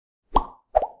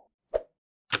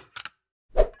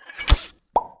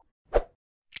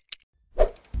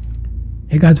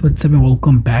Hey guys, what's up and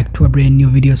welcome back to a brand new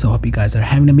video. So hope you guys are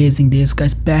having an amazing day. So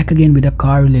guys, back again with a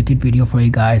car related video for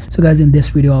you guys. So guys, in this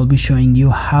video I'll be showing you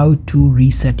how to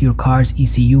reset your car's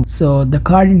ECU. So the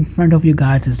car in front of you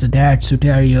guys is the Datsun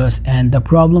Terios, and the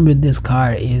problem with this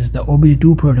car is the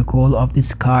OBD2 protocol of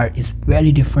this car is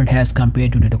very different as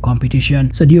compared to the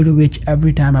competition. So due to which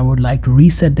every time I would like to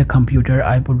reset the computer,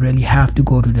 I would really have to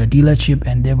go to the dealership,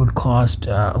 and they would cost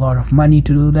a lot of money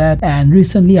to do that. And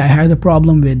recently I had a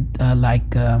problem with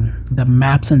the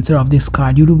map sensor of this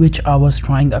car, due to which I was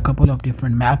trying a couple of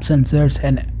different map sensors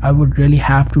and I would really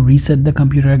have to reset the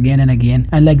computer again and again,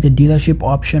 and like the dealership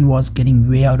option was getting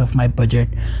way out of my budget.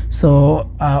 So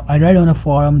I read on a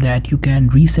forum that you can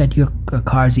reset your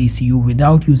car's ECU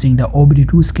without using the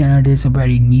OBD2 scanner. There's a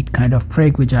very neat kind of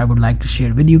trick which I would like to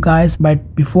share with you guys.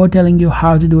 But before telling you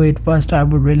how to do it, first I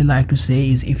would really like to say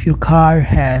is, if your car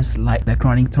has like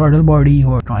electronic throttle body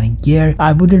or electronic gear,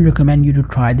 I wouldn't recommend you to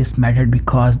try this method,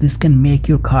 because this can make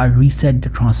your car reset the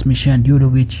transmission, due to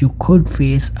which you could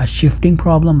face a shifting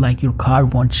problem, like your car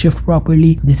won't shift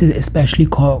properly. This is especially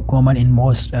common in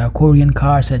most Korean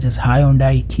cars such as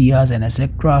Hyundai, Kias and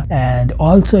etc. And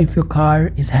also if your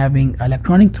car is having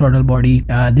electronic throttle body,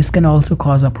 this can also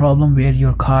cause a problem where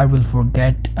your car will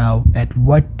forget at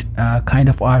what kind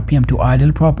of RPM to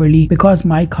idle properly. Because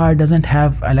my car doesn't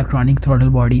have electronic throttle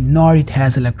body nor it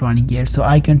has electronic gear, so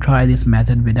I can try this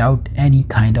method without any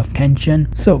kind of tension.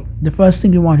 So the first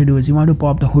thing you want to do is you want to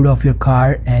pop the hood of your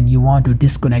car and you want to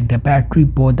disconnect the battery,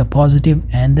 both the positive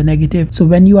and the negative. So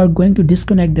when you are going to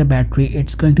disconnect the battery,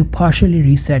 it's going to partially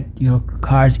reset your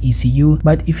car's ECU.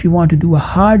 But if you want to do a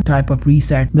hard type of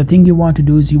reset, the thing you want to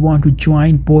do is you want to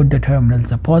join both the terminals,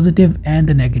 the positive and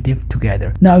the negative,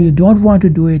 together. Now you don't want to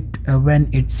do it when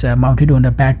it's mounted on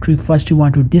the battery. First you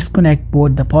want to disconnect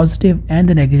both the positive and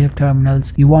the negative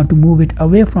terminals. You want to move it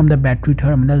away from the battery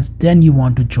terminals, then you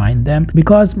want to join them.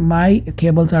 Because my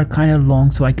cables are kind of long,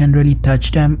 so I can really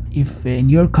touch them. If in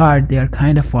your car they are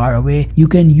kind of far away, you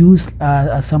can use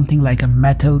something like a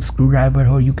metal screwdriver,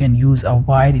 or you can use a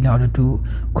wire in order to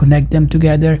connect them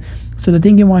together. So the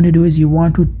thing you want to do is you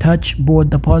want to touch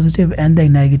both the positive and the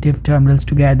negative terminals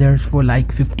together for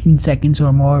like 15 seconds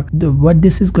or more. What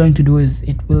this is going to do is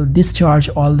it will discharge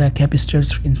all the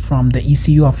capacitors from the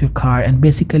ECU of your car and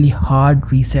basically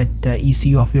hard reset the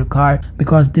ECU of your car.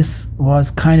 Because this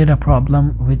was kind of a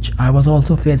problem which I was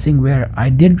also facing, where I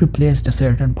did replace a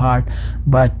certain part,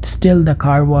 but still the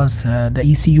car was the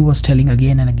ECU was telling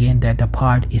again and again that the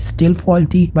part is still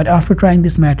faulty. But after trying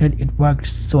this method, it worked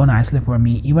so nicely for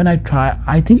me. Even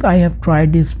I think I have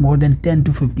tried this more than 10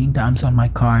 to 15 times on my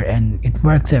car and it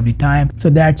works every time. So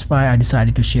that's why I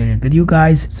decided to share it with you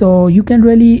guys. So you can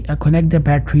really connect the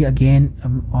battery again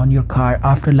on your car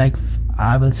after like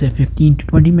I will say 15 to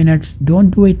 20 minutes. Don't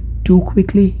do it too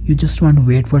quickly. You just want to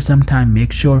wait for some time.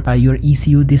 Make sure your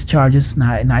ECU discharges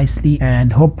nicely,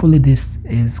 and hopefully this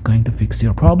is going to fix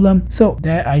your problem. So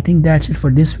I think that's it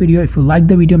for this video. If you like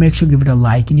the video, make sure to give it a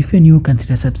like, and if you're new,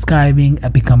 consider subscribing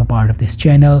and become a part of this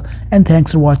channel. And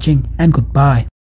thanks for watching, and goodbye.